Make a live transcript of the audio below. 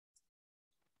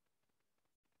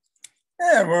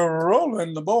And we're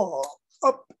rolling the ball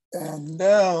up and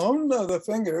down the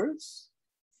fingers.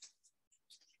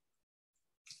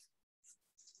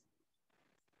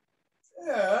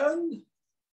 And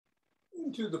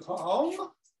into the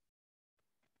palm.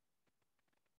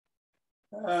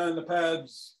 And the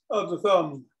pads of the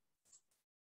thumb.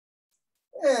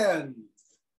 And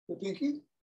the pinky.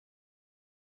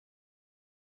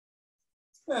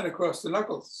 And across the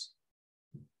knuckles.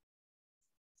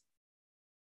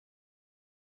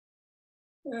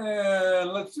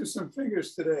 And let's do some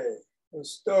fingers today. We'll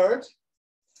start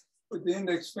with the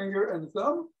index finger and the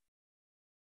thumb.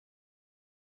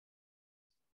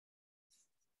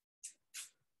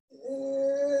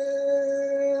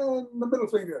 And the middle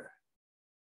finger.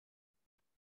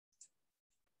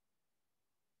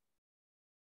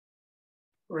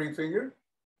 Ring finger.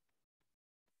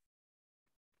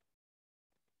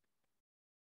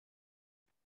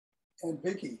 And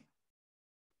pinky.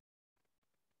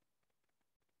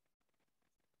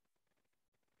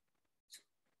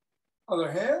 Other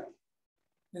hand,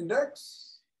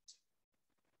 index.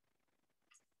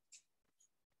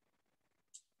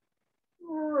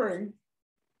 Ring.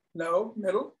 No,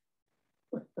 middle.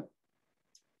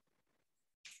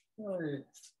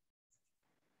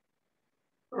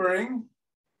 Ring.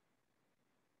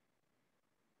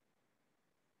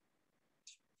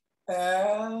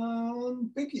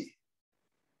 And pinky.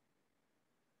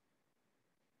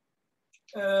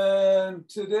 And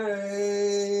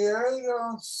today, I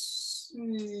don't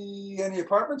see any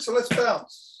apartments, so let's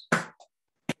bounce.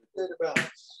 Data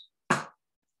bounce.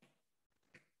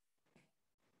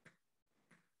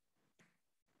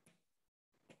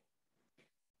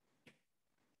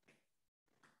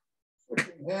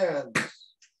 Switching hands,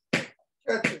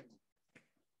 catching,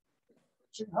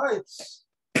 switching heights,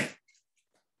 and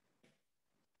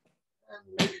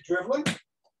maybe dribbling.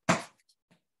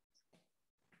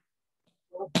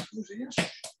 Easy-ish.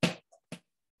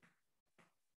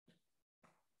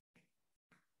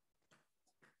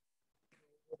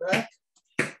 Back.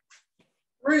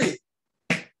 3,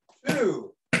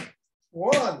 2,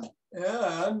 1,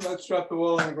 and let's drop the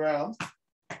ball on the ground.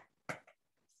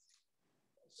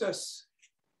 Assess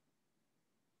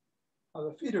how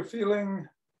the feet are feeling.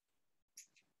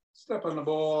 Step on the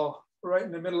ball right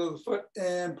in the middle of the foot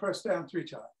and press down 3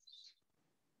 times.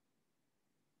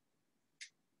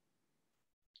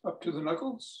 Up to the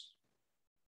knuckles.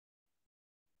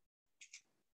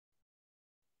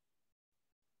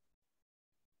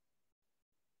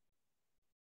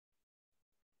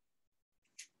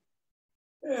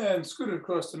 And scoot it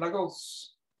across the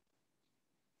knuckles.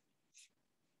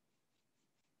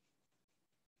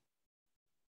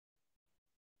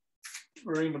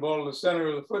 Bring the ball to the center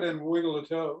of the foot and wiggle the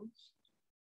toes.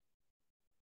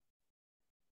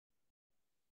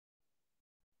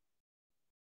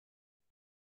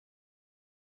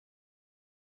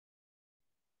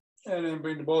 And then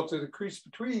bring the ball to the crease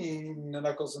between the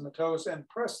knuckles and the toes and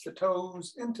press the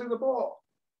toes into the ball.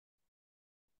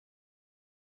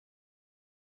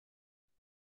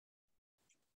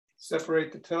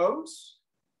 Separate the toes.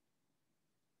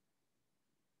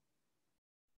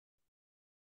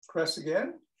 Press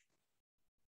again.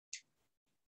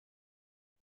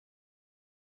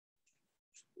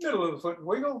 Middle of the foot,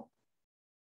 wiggle.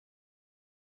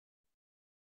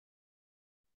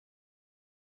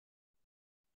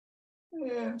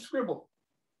 And scribble.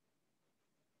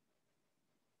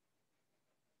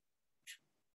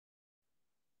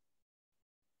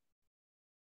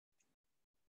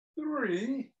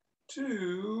 Three,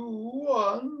 2,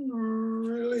 1,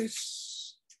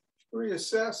 release,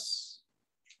 reassess.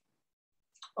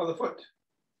 Other foot.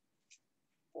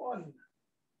 1,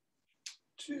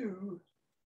 2,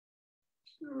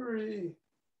 3,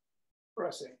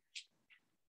 pressing.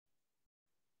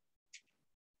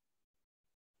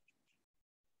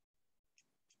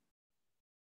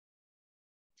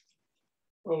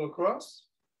 Roll across.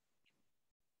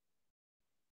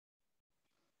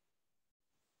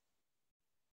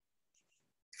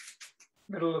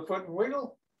 Middle of the foot and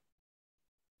wiggle.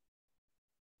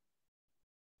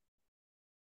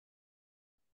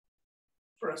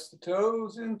 Press the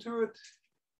toes into it.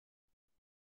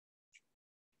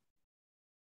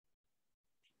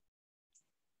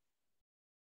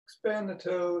 Expand the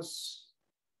toes.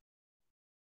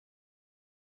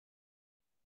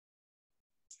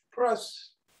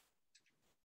 Press.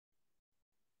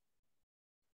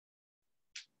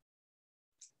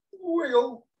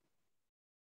 Wiggle.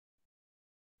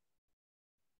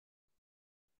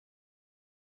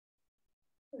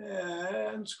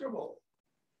 And scribble.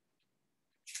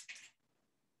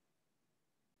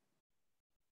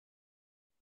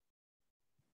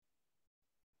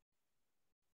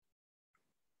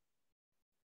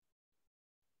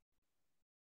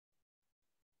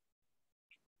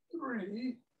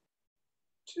 3,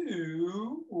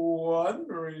 2, 1,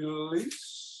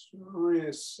 release,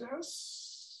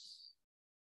 reassess.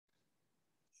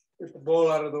 Get the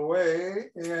ball out of the way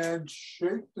and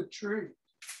shake the tree.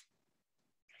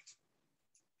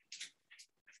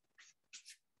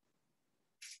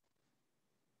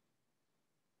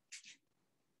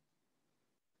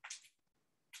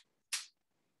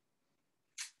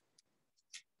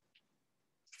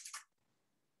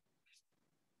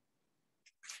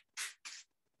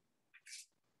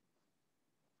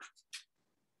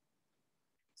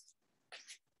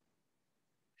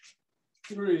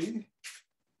 Three,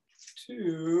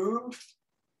 2,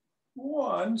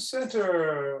 1,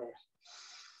 center.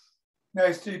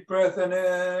 Nice deep breath and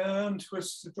in,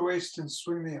 twist at the waist and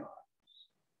swing the arm.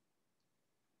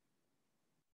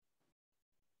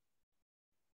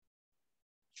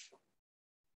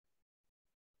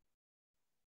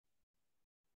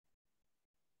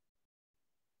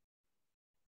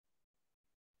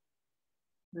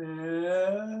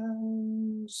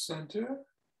 And center.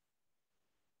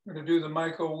 We're going to do the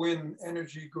Michael Wynn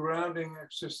energy grounding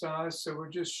exercise. So we're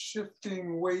just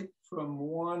shifting weight from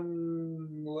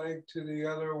one leg to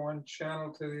the other, one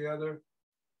channel to the other.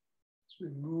 As we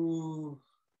move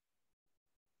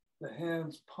the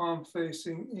hands palm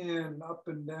facing in, up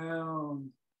and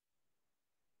down.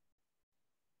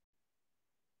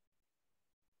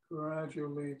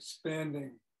 Gradually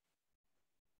expanding.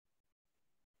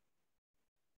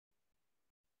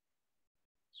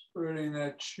 Spreading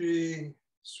that chi.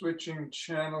 Switching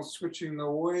channels, switching the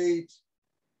weight,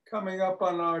 coming up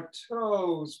on our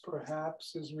toes,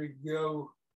 perhaps, as we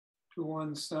go to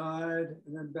one side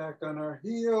and then back on our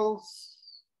heels.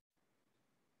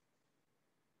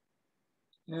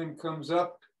 And comes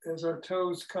up as our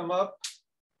toes come up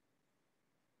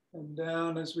and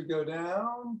down as we go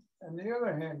down, and the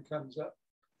other hand comes up.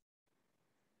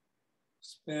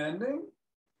 Expanding.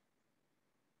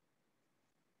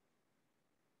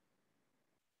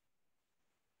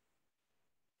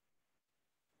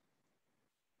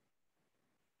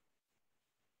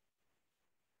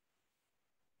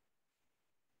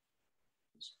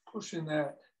 Pushing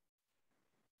that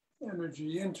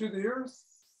energy into the earth.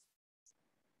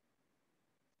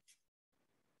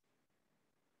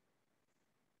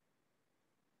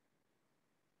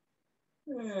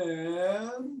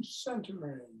 And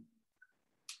centering.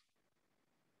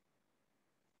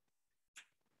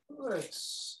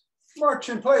 Let's march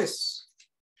in place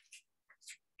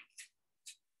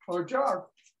or jog.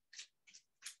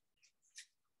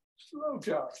 Slow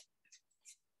jog.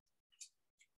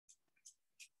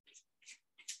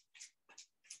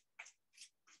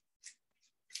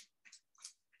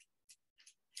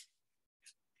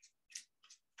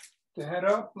 The head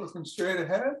up, looking straight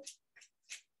ahead.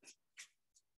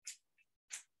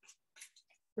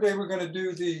 Today we're going to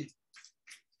do the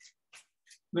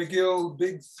McGill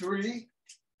Big Three.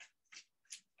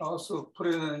 Also put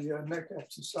in a neck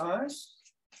exercise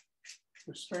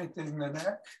for strengthening the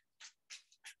neck.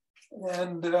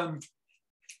 And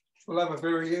we'll have a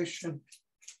variation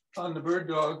on the bird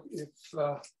dog if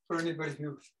for anybody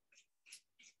who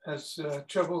has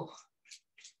trouble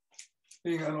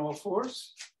being on all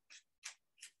fours.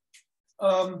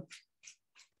 Do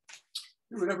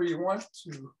whatever you want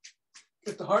to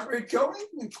get the heart rate going,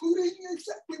 including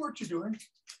exactly what you're doing.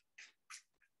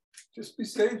 Just be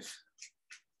safe.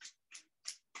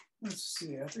 Let's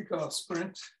see, I think I'll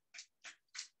sprint.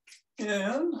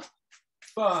 In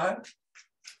 5,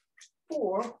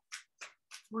 4,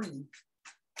 3,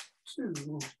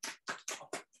 2.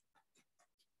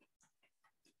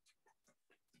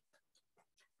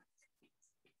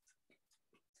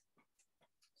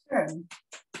 And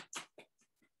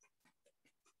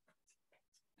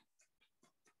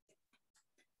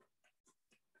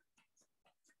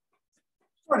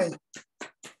 20.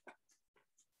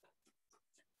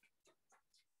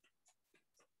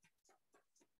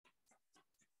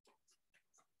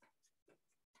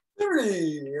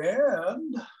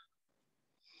 And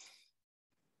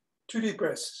 2 deep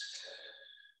breaths.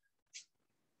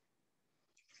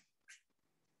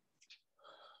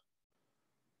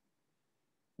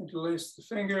 Interlace the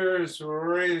fingers,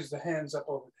 raise the hands up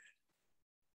over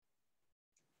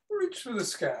there. Reach for the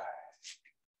sky.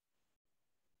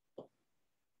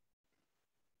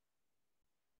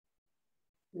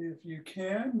 If you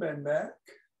can, bend back.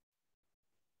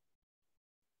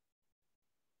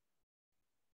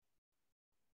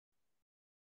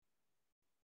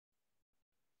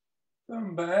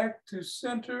 Come back to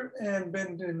center and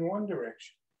bend in one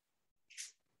direction.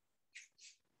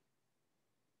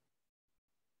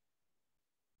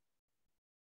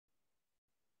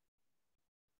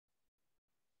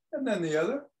 And then the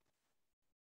other.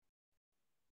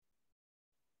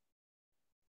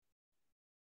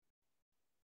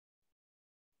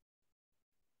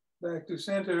 Back to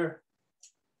center.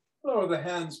 Lower the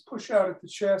hands, push out at the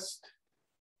chest.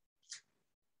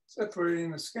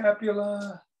 Separating the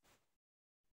scapula.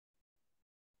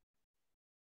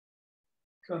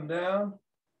 Come down.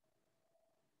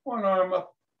 One arm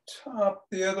up top,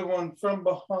 the other one from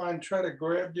behind. Try to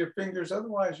grab your fingers,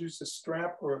 otherwise use a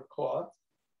strap or a cloth.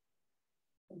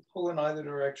 And pull in either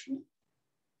direction.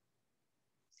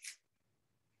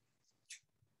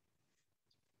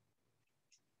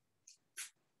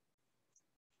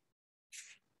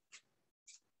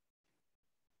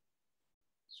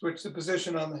 Switch the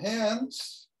position on the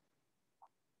hands.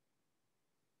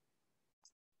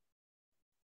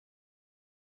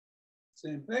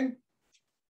 Same thing.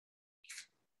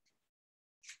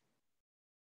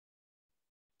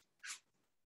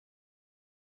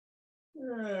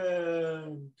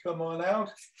 And come on out.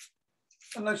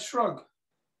 And let's shrug.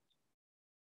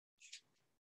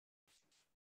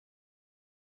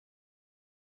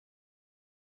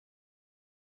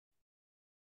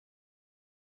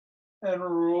 And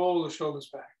roll the shoulders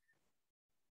back.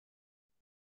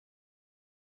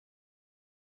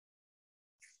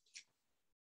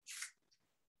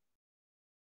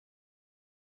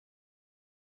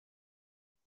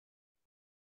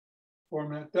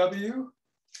 Format W.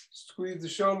 Squeeze the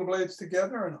shoulder blades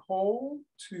together and hold.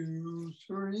 2,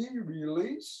 3,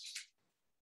 release.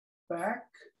 Back.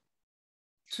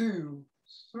 2,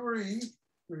 3,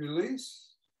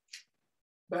 release.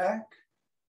 Back.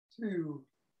 2,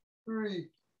 3,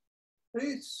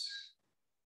 release.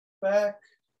 Back.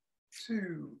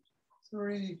 2,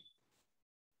 3,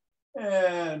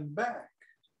 and back.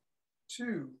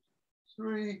 2,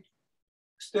 3.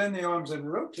 Extend the arms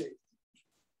and rotate.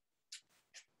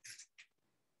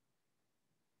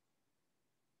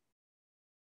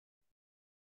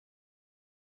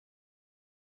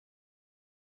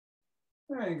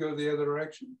 And go the other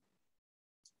direction.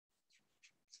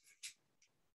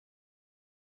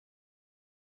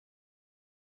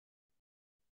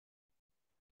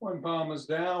 One palm is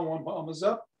down, one palm is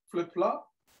up, flip flop.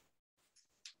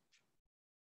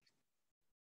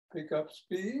 Pick up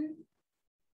speed.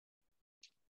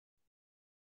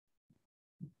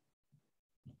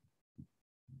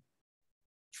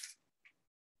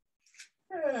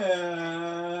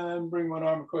 And bring one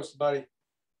arm across the body.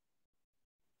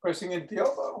 Pressing into the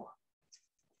elbow.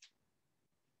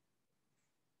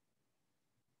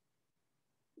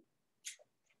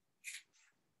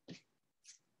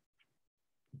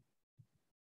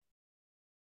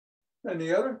 And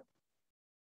the other.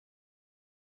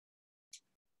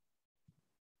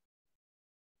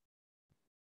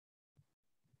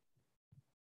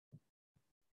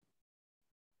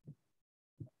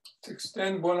 To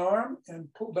extend one arm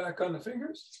and pull back on the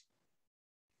fingers.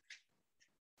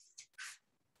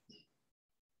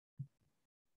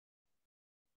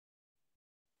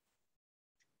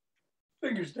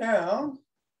 Fingers down,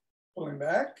 pulling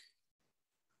back.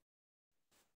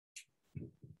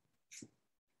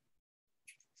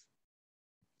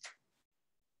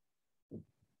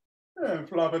 And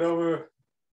flop it over.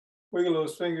 Wiggle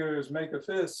those fingers, make a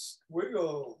fist.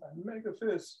 Wiggle and make a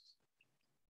fist.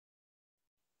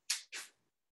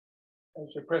 As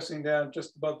you're pressing down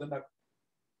just above the knuckle.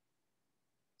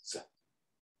 So.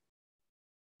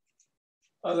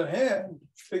 Other hand,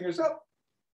 fingers up.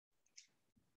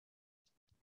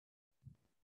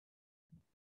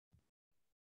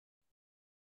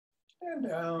 And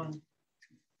down.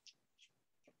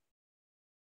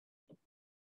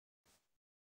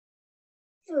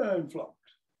 And flopped.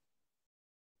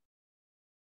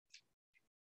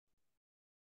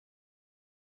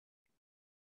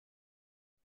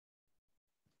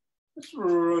 Let's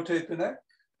rotate the neck.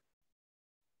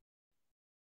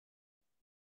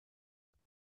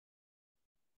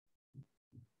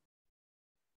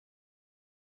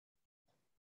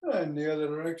 And the other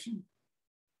direction.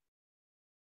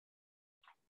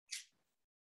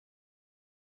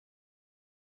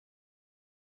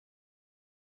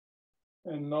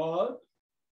 And nod.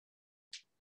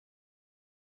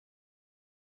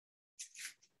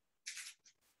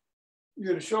 You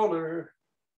get a shoulder.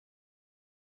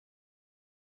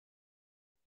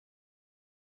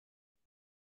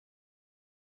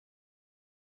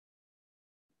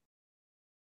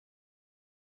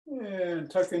 And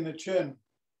tuck in the chin.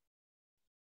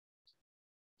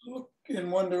 Look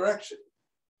in one direction.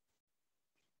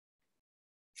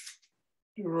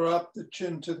 Drop the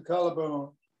chin to the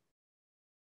collarbone.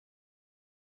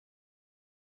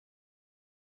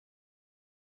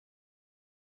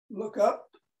 Look up.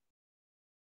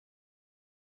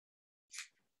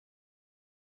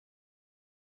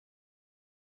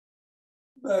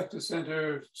 Back to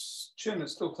center, chin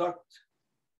is still tucked.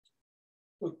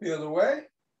 Look the other way.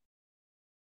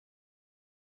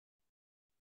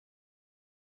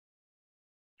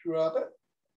 Drop it.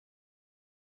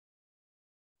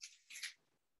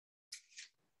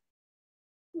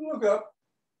 Look up.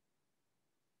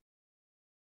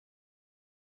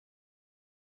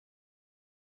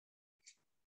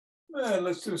 And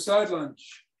let's do a side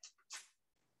lunge.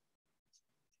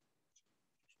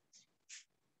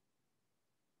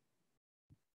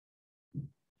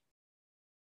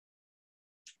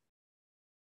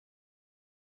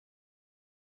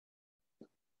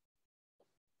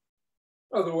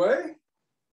 Other way.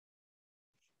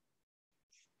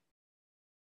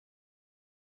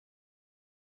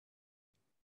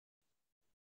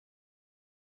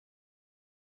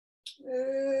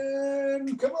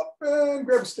 And come up and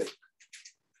grab a stick.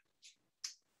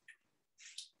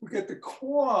 We get the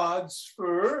quads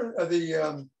for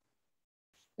the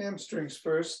hamstrings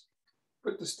first.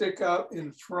 Put the stick out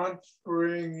in front,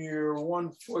 bring your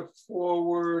 1 foot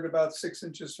forward about 6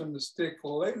 inches from the stick,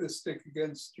 lay the stick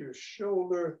against your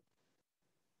shoulder.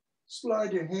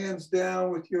 Slide your hands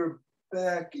down with your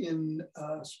back in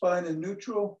spine in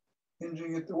neutral,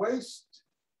 hinging at the waist.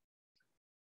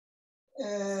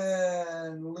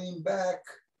 And lean back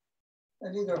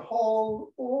and either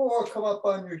hold or come up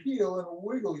on your heel and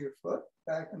wiggle your foot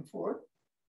back and forth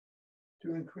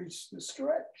to increase the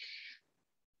stretch.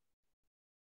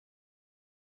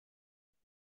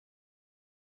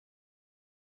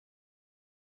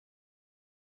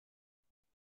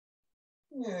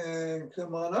 And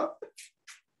come on up.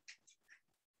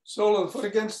 Sole of the foot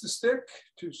against the stick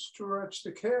to stretch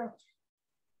the calf.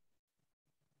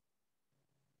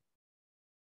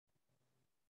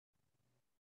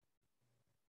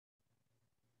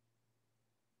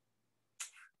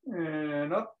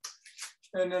 And up.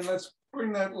 And then let's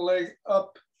bring that leg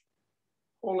up,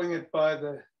 holding it by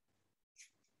the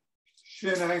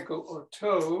shin, ankle, or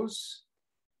toes.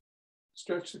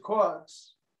 Stretch the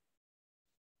quads.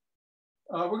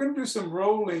 We're going to do some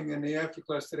rolling in the after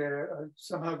class today. I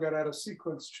somehow got out of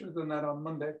sequence, should have done that on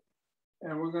Monday.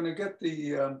 And we're going to get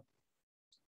the, going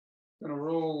to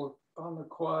roll on the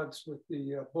quads with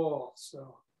the ball.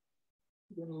 So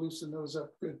we're going to loosen those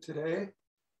up good today.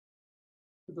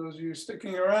 For those of you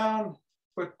sticking around,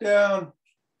 foot down.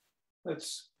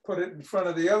 Let's put it in front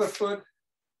of the other foot.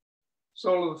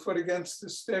 Sole of the foot against the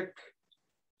stick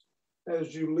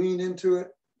as you lean into it.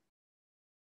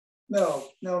 No.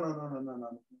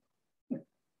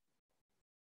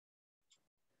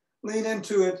 Lean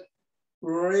into it,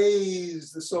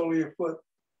 raise the sole of your foot,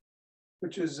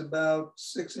 which is about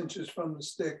 6 inches from the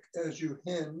stick as you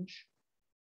hinge.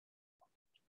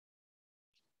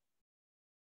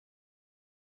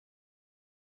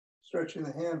 Stretching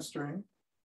the hamstring.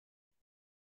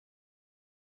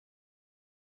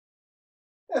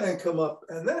 And then come up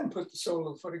and then put the sole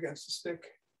of the foot against the stick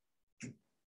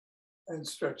and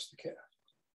stretch the calf.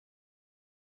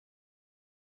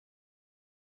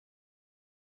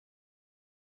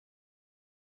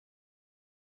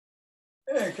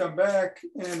 And come back,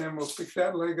 and then we'll pick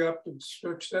that leg up and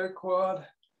stretch that quad.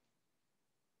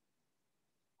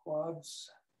 Quads.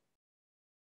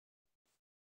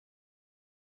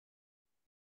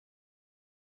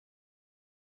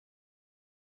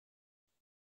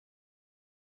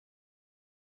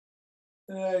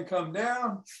 And come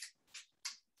down.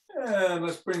 And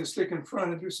let's bring the stick in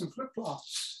front and do some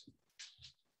flip-flops.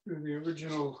 Do the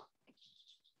original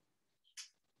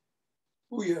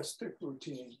Booyah stick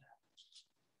routine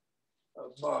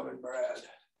of Bob and Brad.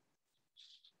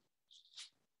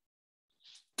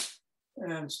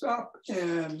 And stop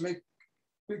and make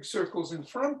big circles in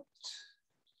front.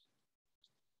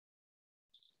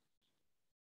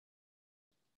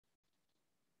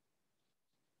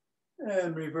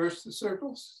 And reverse the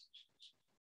circles.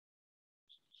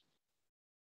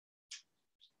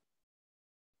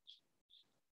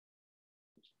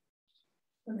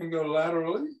 And then go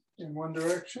laterally in one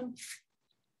direction.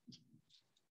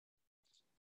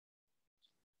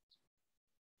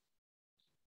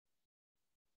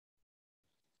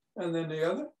 And then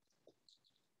the other.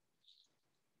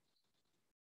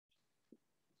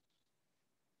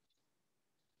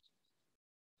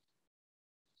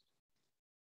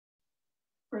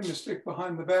 Bring the stick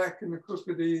behind the back in the crook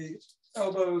of the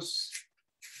elbows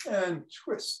and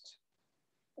twist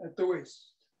at the waist.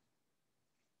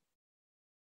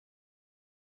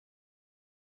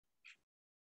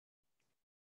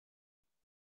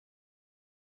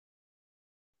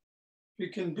 If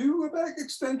you can do a back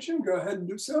extension, go ahead and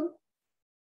do some.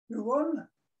 Do one.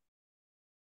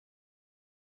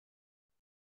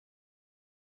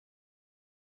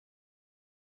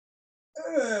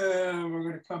 And we're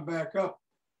going to come back up.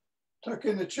 Tuck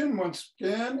in the chin once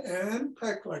again and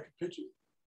peck like a pigeon.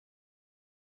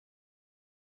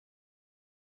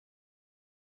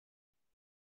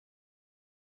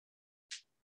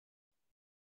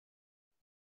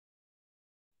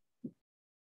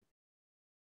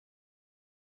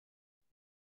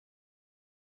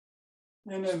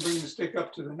 And then bring the stick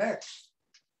up to the neck.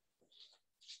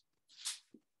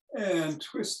 And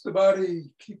twist the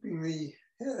body, keeping the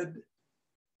head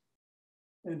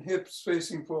and hips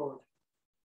facing forward.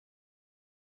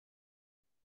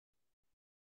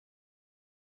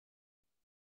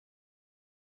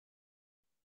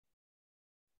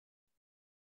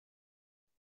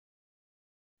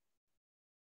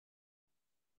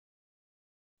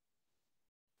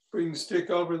 Bring the stick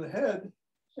over the head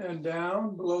and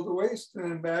down below the waist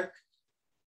and then back.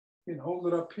 You can hold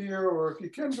it up here, or if you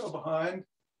can go behind,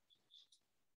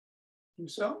 do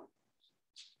so.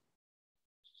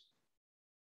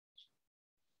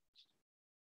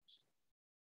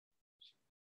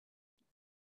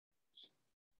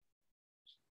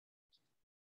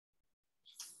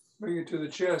 Bring it to the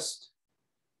chest,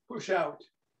 push out.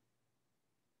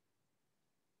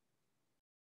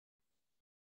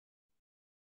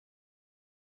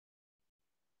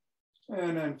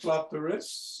 And then flop the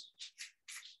wrists.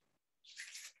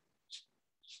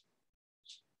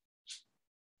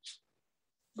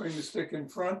 Bring the stick in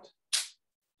front.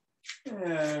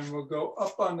 And we'll go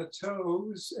up on the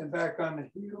toes and back on the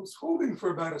heels, holding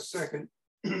for about a second.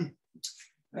 And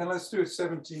let's do it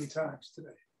 17 times today.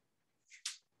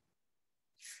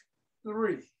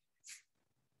 3.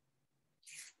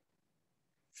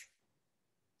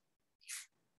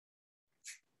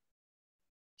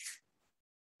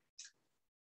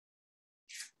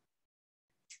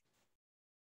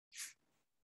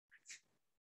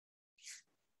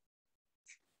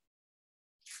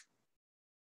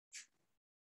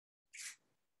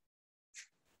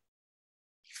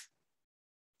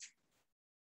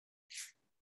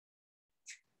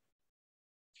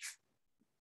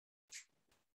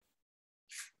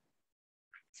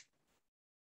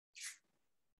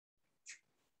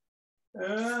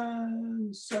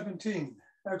 And 17.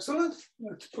 Excellent.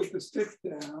 Let's put the stick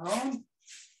down.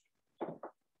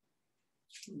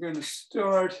 We're going to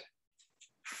start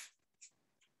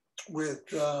with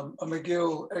a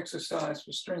McGill exercise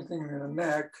for strengthening the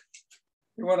neck.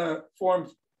 You want to form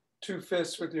 2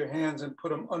 fists with your hands and put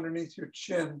them underneath your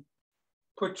chin.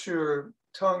 Put your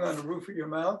tongue on the roof of your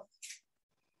mouth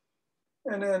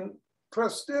and then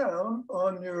press down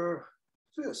on your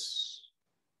fists.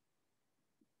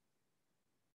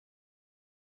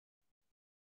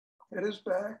 Head is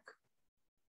back.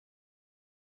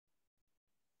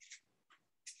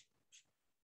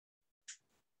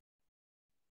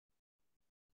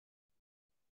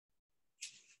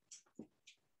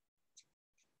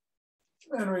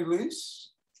 And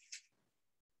release.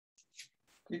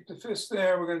 Keep the fist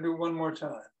there. We're going to do one more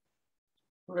time.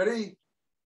 Ready?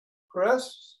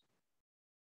 Press.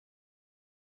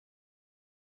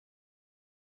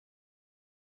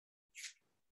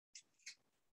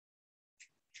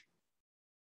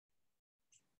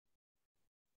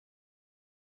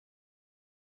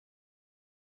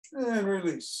 And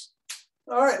release.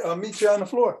 All right, I'll meet you on the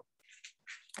floor.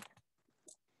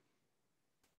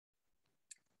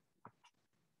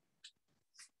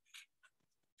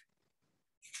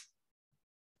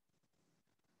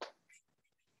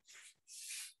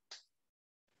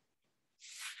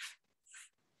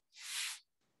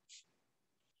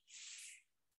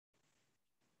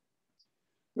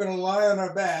 We're going to lie on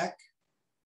our back.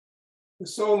 The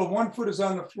sole of one foot is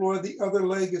on the floor, the other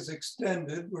leg is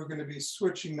extended. We're going to be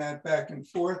switching that back and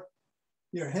forth.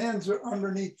 Your hands are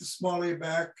underneath the small of your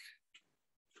back,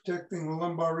 protecting the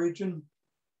lumbar region.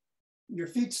 Your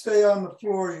feet stay on the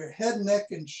floor. Your head, neck,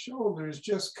 and shoulders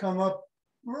just come up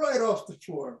right off the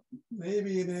floor,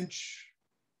 maybe an inch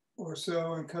or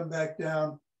so, and come back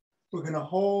down. We're going to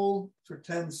hold for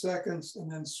 10 seconds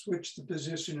and then switch the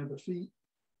position of the feet.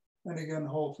 And again,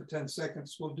 hold for 10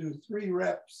 seconds. We'll do 3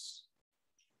 reps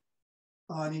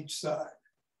on each side.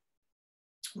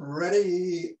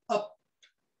 Ready, up,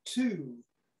 2,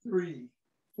 3,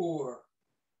 4,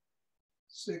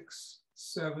 6,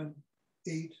 7,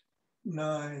 8,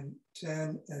 9,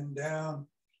 10, and down.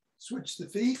 Switch the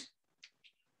feet.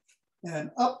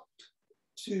 And up,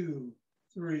 2,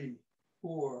 3,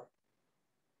 4,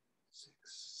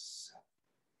 6,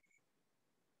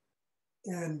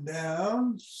 7. And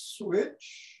down,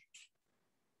 switch.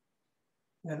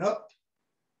 And up.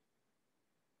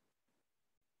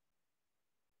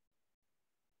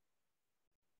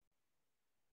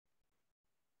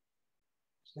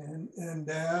 and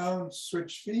down,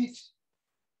 switch feet,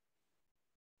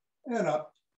 and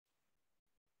up.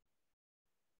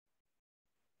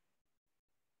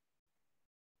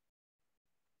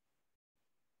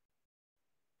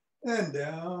 And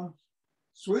down,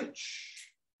 switch,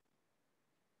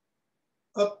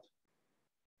 up,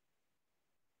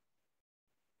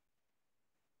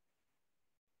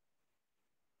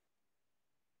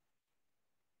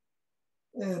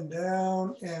 and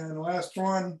down, and last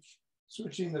one,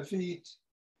 switching the feet,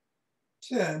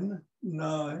 10,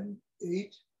 9,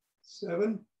 8,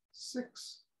 7,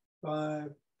 6, 5,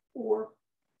 4,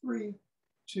 3,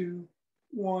 2,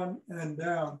 1, and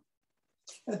down.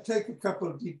 And take a couple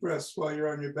of deep breaths while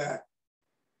you're on your back.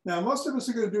 Now, most of us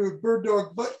are going to do a bird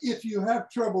dog, but if you have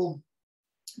trouble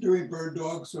doing bird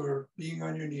dogs or being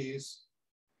on your knees,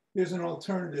 here's an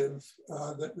alternative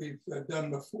that we've done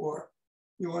before.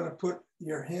 You want to put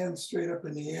your hands straight up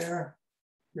in the air.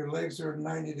 Your legs are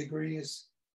 90 degrees.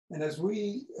 And as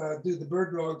we do the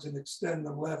bird dogs and extend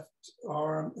the left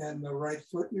arm and the right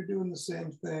foot, you're doing the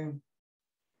same thing,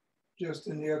 just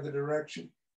in the other direction.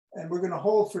 And we're going to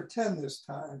hold for 10 this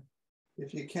time,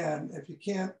 if you can. If you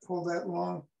can't hold that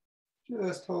long,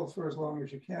 just hold for as long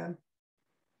as you can.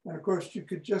 And of course, you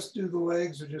could just do the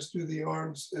legs or just do the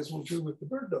arms, as we'll do with the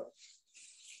bird dog.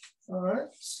 All right,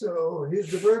 so here's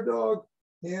the bird dog.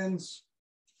 Hands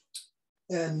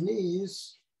and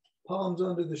knees, palms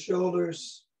under the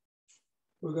shoulders.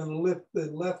 We're going to lift the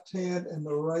left hand and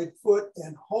the right foot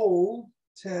and hold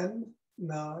 10,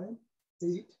 9,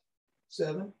 8,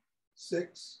 7,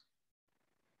 6,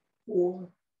 4,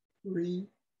 3,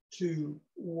 2,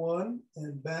 1,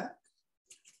 and back.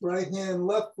 Right hand,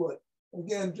 left foot.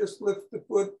 Again, just lift the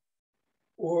foot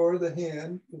or the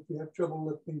hand if you have trouble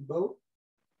lifting both.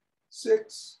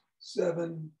 6,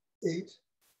 7, 8,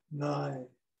 9,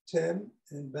 10,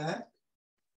 and back.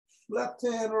 Left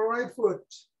hand or right foot.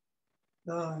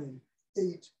 9,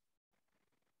 8.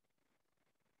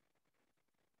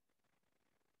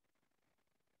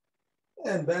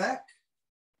 And back.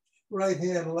 Right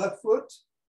hand, left foot.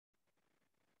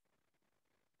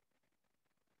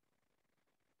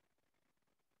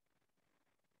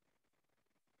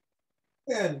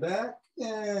 And back.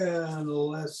 And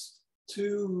last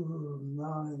 2,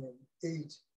 9,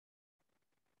 8,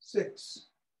 6,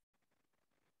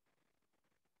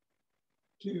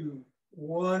 2,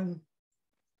 1.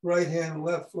 Right hand,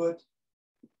 left foot.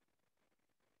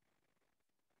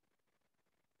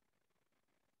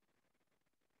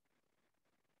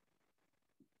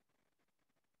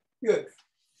 Good.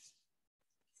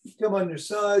 Come on your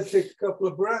side, take a couple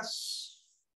of breaths.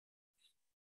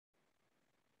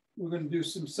 We're going to do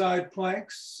some side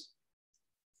planks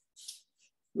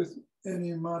with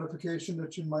any modification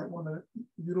that you might want to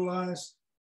utilize.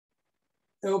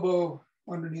 Elbow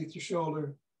underneath your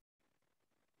shoulder,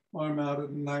 arm out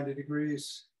at 90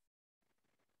 degrees.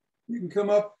 You can come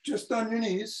up just on your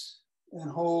knees and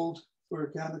hold for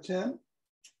a count of 10,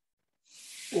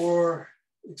 or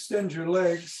extend your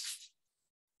legs,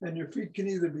 and your feet can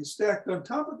either be stacked on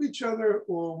top of each other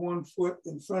or one foot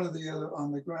in front of the other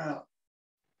on the ground.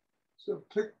 So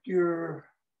pick your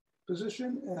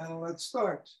position and let's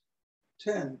start.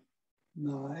 10,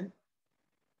 9,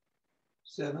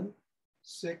 7,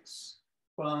 6,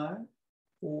 5,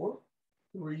 4,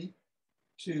 3,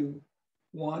 2,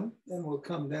 1, and we'll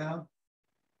come down.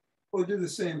 We'll do the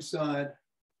same side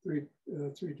three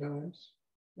times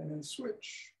and then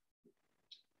switch.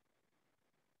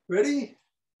 Ready?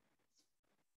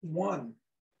 1,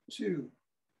 2,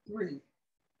 3.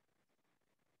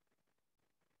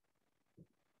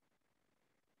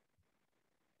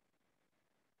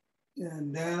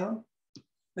 And down.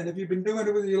 And if you've been doing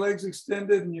it with your legs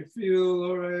extended and you feel,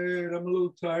 all right, I'm a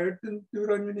little tired, then do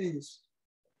it on your knees.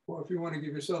 Or if you want to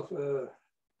give yourself a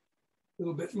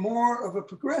little bit more of a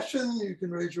progression, you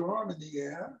can raise your arm in the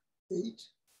air. 8,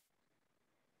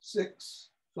 6,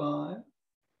 5,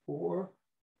 4,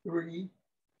 3,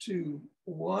 2,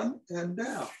 1, and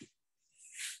down.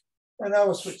 And now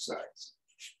we'll switch sides.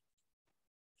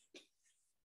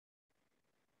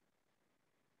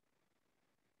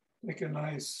 Take a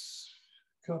nice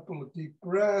couple of deep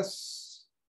breaths.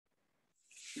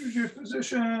 Choose your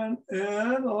position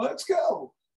and let's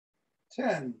go.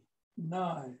 10,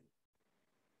 9.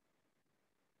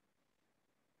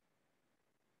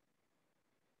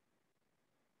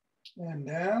 And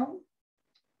down.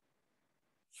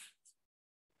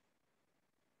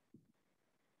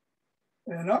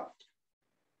 And up.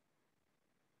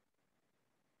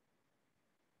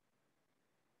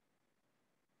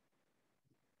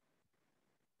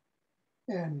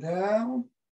 And down.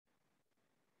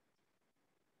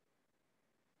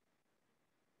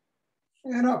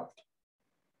 and up.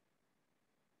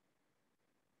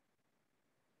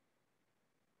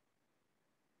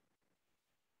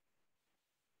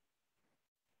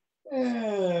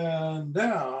 And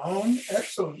down,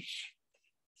 excellent.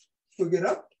 We'll get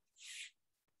up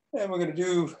and we're going to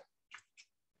do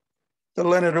the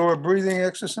Lenador breathing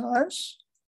exercise.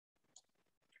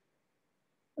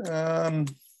 Again,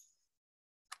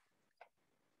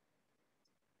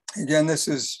 this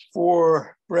is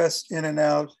 4 breaths in and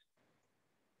out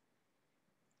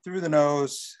through the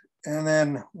nose, and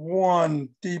then 1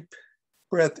 deep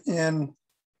breath in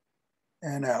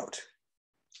and out.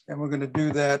 And we're going to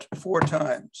do that 4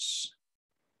 times.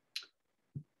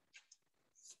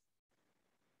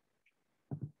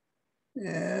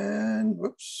 And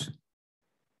whoops.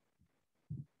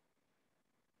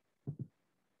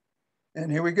 And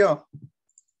here we go.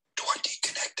 20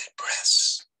 connected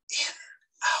breaths. In,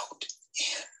 out,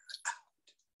 in, out,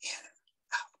 in,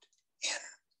 out, in,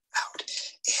 out,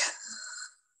 in.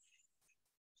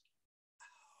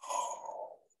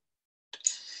 Out,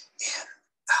 in,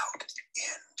 out,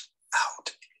 in,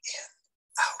 out, in,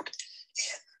 out,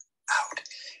 in, out,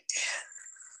 in.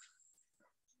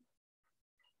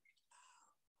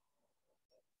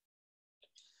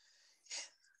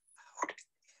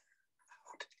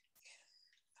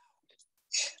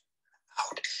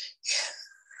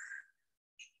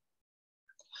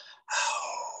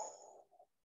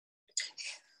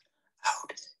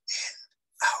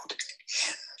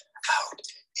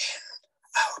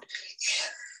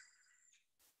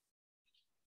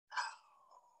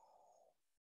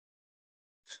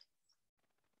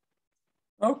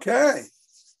 Okay.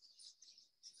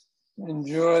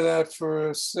 Enjoy that for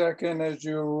a second as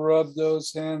you rub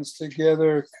those hands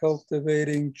together,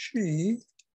 cultivating chi.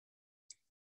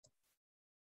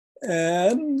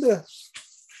 And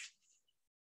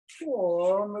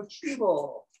form a chi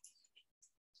ball.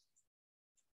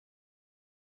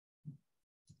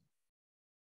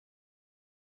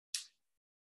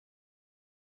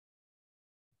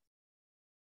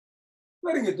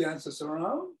 Letting it dance us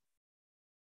around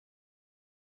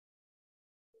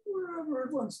wherever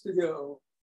it wants to go.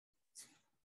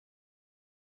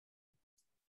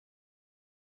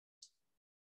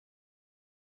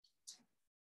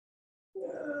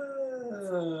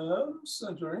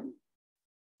 Centering.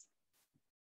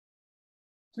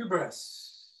 2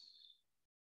 breaths.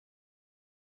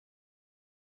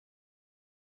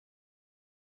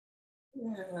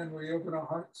 And we open our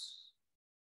hearts.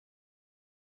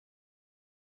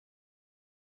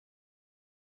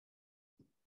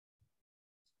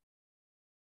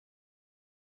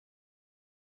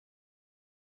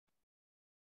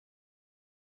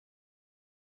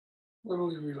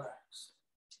 Totally relaxed.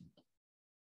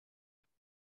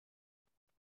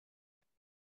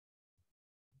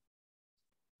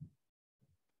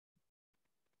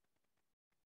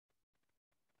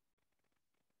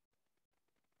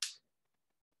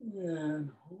 And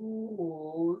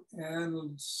hold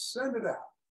and send it out.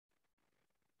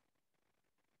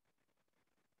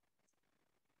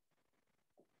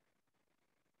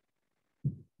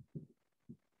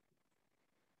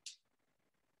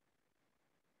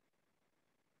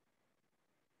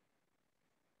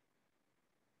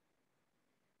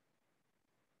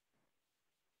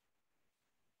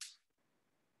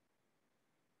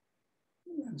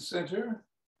 And center,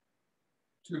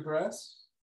 2 breaths.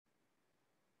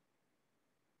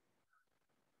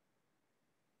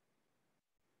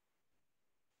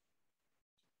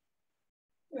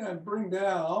 And bring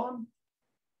down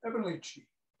heavenly chi.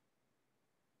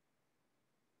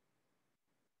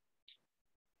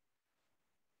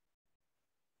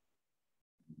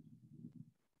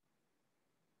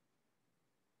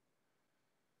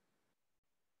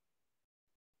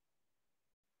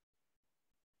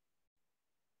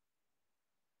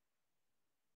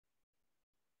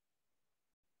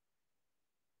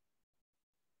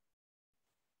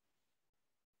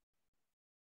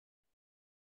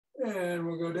 And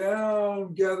we'll go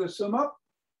down, gather some up.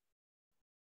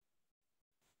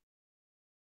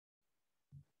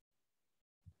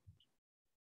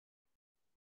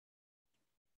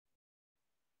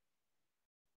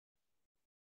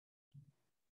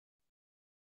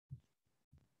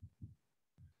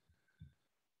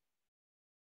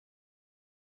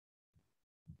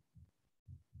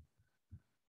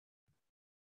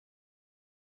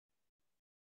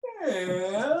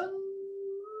 And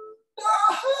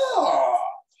aha!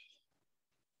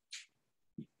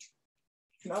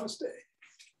 Namaste.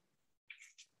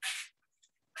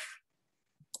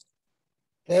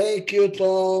 Thank you,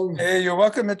 Tom. Hey, you're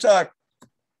welcome, Itzhak.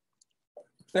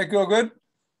 That go good?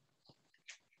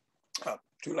 Oh,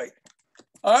 too late.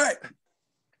 All right.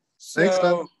 Thanks,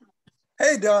 Don. So,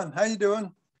 hey, Don, how you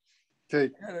doing?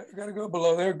 Okay. Gotta go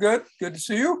below there. Good to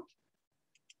see you.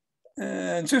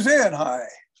 And Suzanne, hi.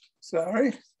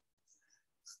 Sorry.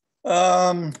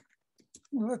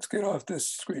 Let's get off this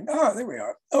screen. Ah, there we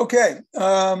are. Okay.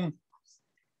 Yeah,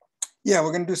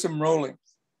 we're gonna do some rolling.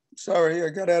 Sorry, I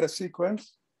got out of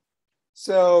sequence.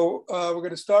 So we're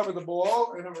gonna start with the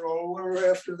ball and a roller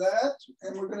after that.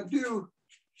 And we're gonna do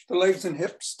the legs and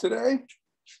hips today.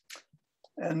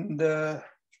 And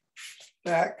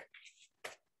back,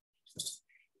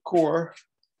 core,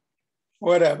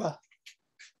 whatever,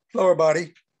 lower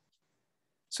body.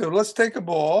 So let's take a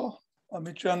ball. I'll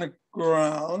meet you on the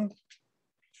ground.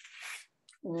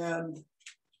 And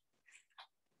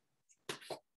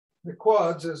the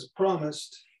quads, as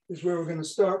promised, is where we're going to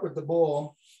start with the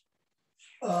ball.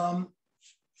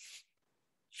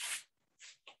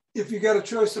 If you got a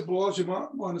choice of balls, you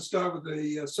might want to start with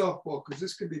the softball, because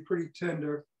this can be pretty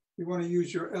tender. You want to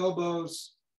use your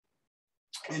elbows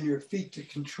and your feet to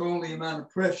control the amount of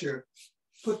pressure.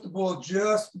 Put the ball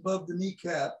just above the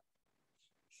kneecap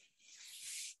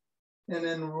and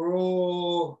then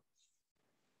roll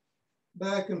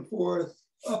back and forth,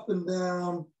 up and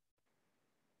down.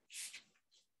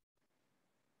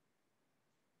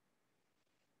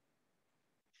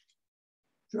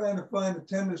 Trying to find a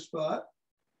tender spot.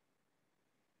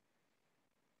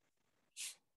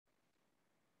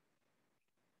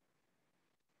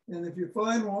 And if you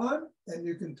find one and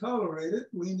you can tolerate it,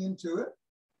 lean into it.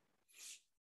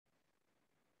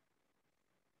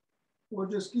 Or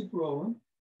just keep rolling.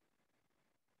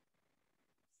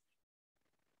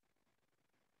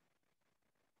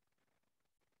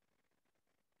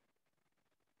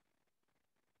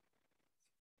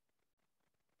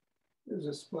 There's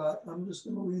a spot. I'm just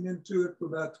going to lean into it for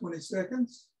about 20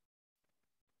 seconds.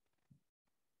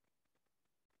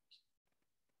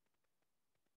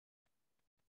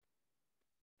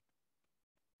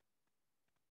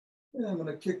 And I'm going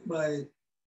to kick my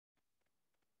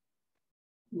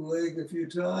leg a few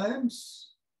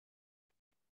times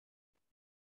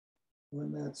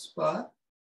on that spot.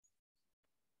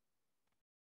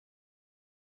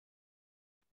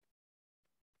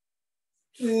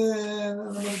 And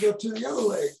I'm going to go to the other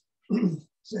leg.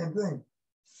 Same thing.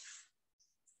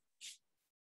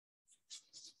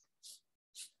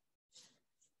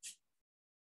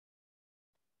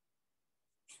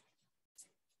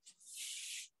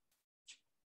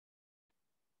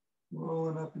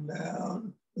 Rolling up and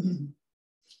down.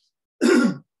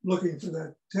 Looking for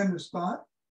that tender spot.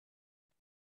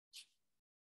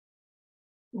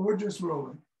 Or just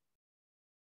rolling.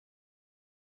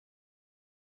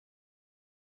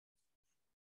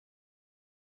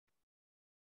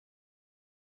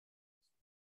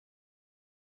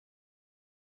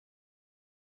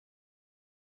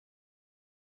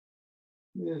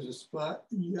 There's a spot.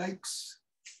 Yikes.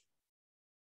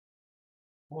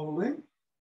 Holding.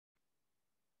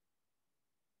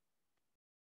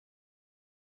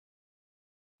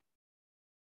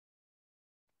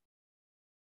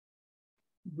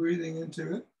 Breathing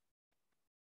into it.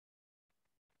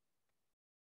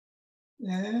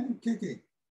 And kicking.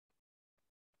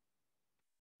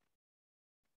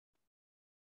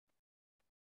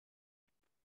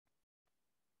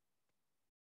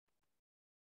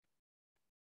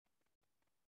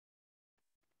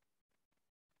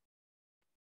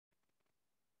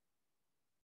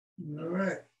 All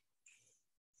right.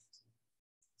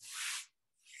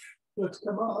 Let's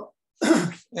come up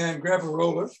and grab a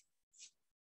roller.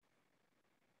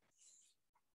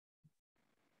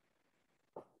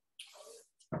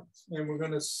 And we're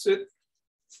going to sit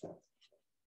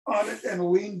on it and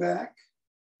lean back.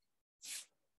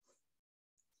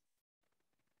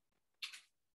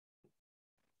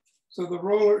 So the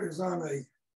roller is on the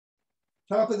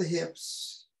top of the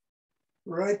hips,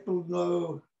 right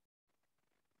below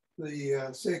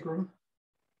the sacrum,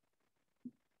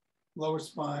 lower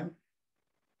spine.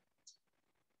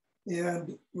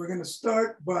 And we're going to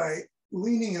start by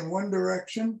leaning in one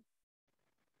direction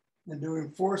and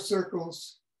doing 4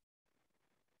 circles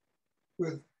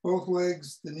with both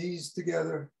legs, the knees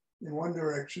together in one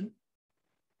direction,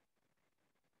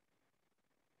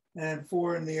 and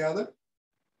 4 in the other.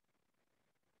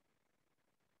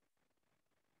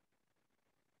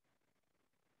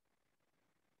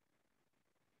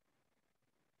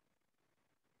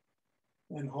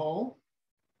 And hold.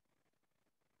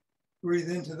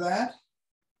 Breathe into that.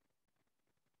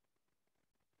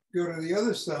 Go to the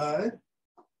other side.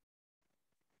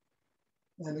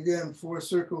 And again, 4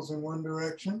 circles in one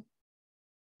direction.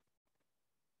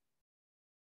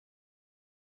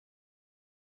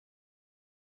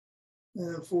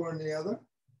 And 4 in the other.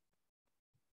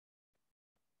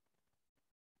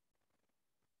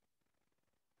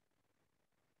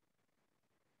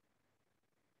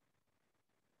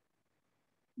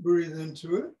 breathe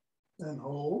into it and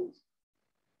hold.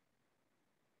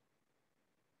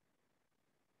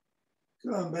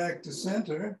 Come back to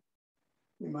center.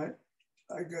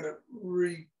 I gotta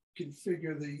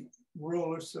reconfigure the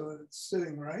roller so that it's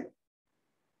sitting right.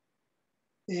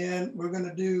 And we're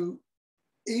gonna do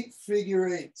 8 figure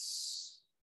eights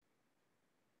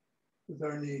with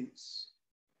our knees.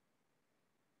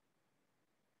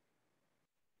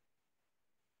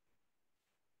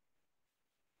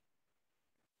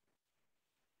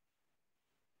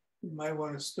 You might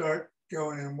want to start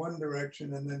going in one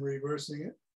direction and then reversing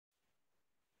it.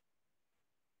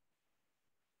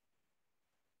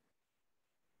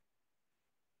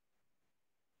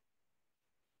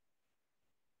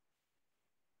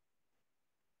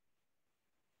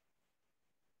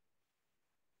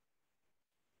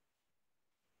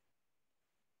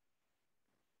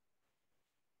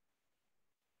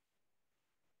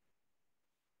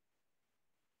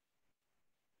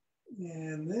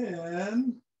 And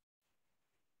then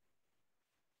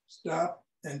stop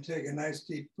and take a nice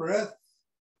deep breath.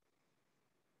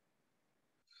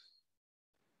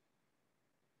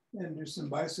 And do some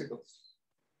bicycles.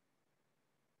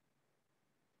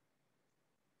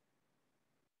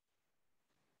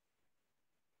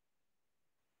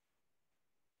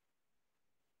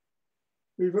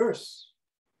 Reverse.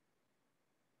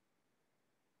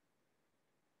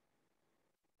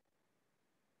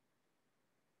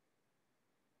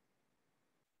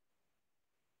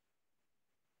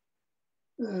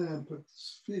 And put the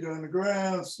feet on the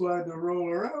ground, slide the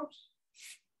roller out.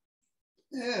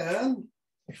 And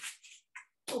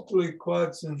hopefully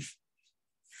quads and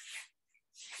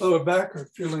lower back are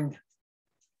feeling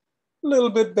a little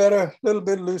bit better, a little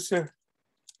bit looser.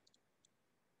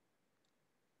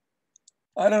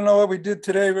 I don't know what we did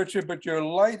today, Richard, but your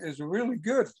light is really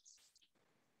good.